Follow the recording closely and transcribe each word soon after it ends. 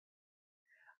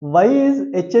Why is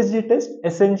HSG test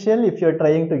essential if you are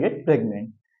trying to get pregnant?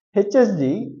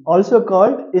 HSG, also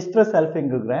called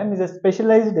hysterosalpingogram, is a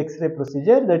specialized X-ray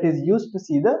procedure that is used to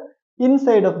see the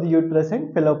inside of the uterus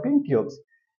and fallopian tubes.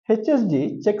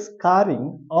 HSG checks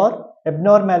scarring or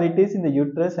abnormalities in the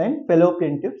uterus and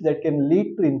fallopian tubes that can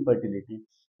lead to infertility.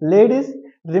 Ladies,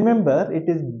 remember it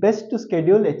is best to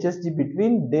schedule HSG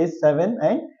between days 7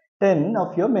 and 10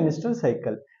 of your menstrual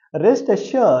cycle. Rest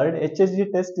assured,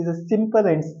 HSG test is a simple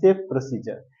and safe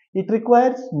procedure. It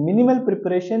requires minimal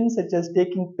preparation such as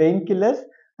taking painkillers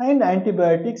and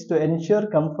antibiotics to ensure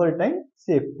comfort and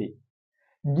safety.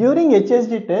 During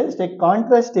HSG test, a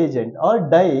contrast agent or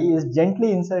dye is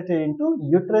gently inserted into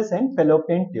uterus and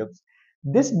fallopian tubes.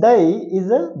 This dye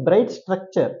is a bright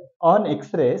structure on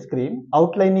X-ray screen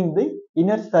outlining the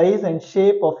inner size and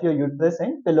shape of your uterus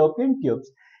and fallopian tubes.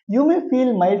 You may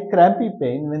feel mild crampy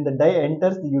pain when the dye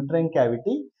enters the uterine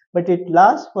cavity, but it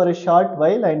lasts for a short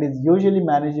while and is usually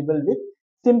manageable with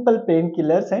simple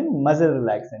painkillers and muscle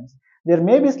relaxants. There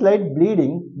may be slight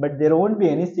bleeding, but there won't be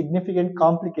any significant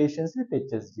complications with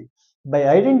HSG. By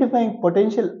identifying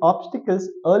potential obstacles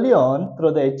early on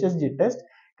through the HSG test,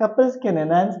 couples can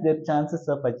enhance their chances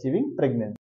of achieving pregnancy.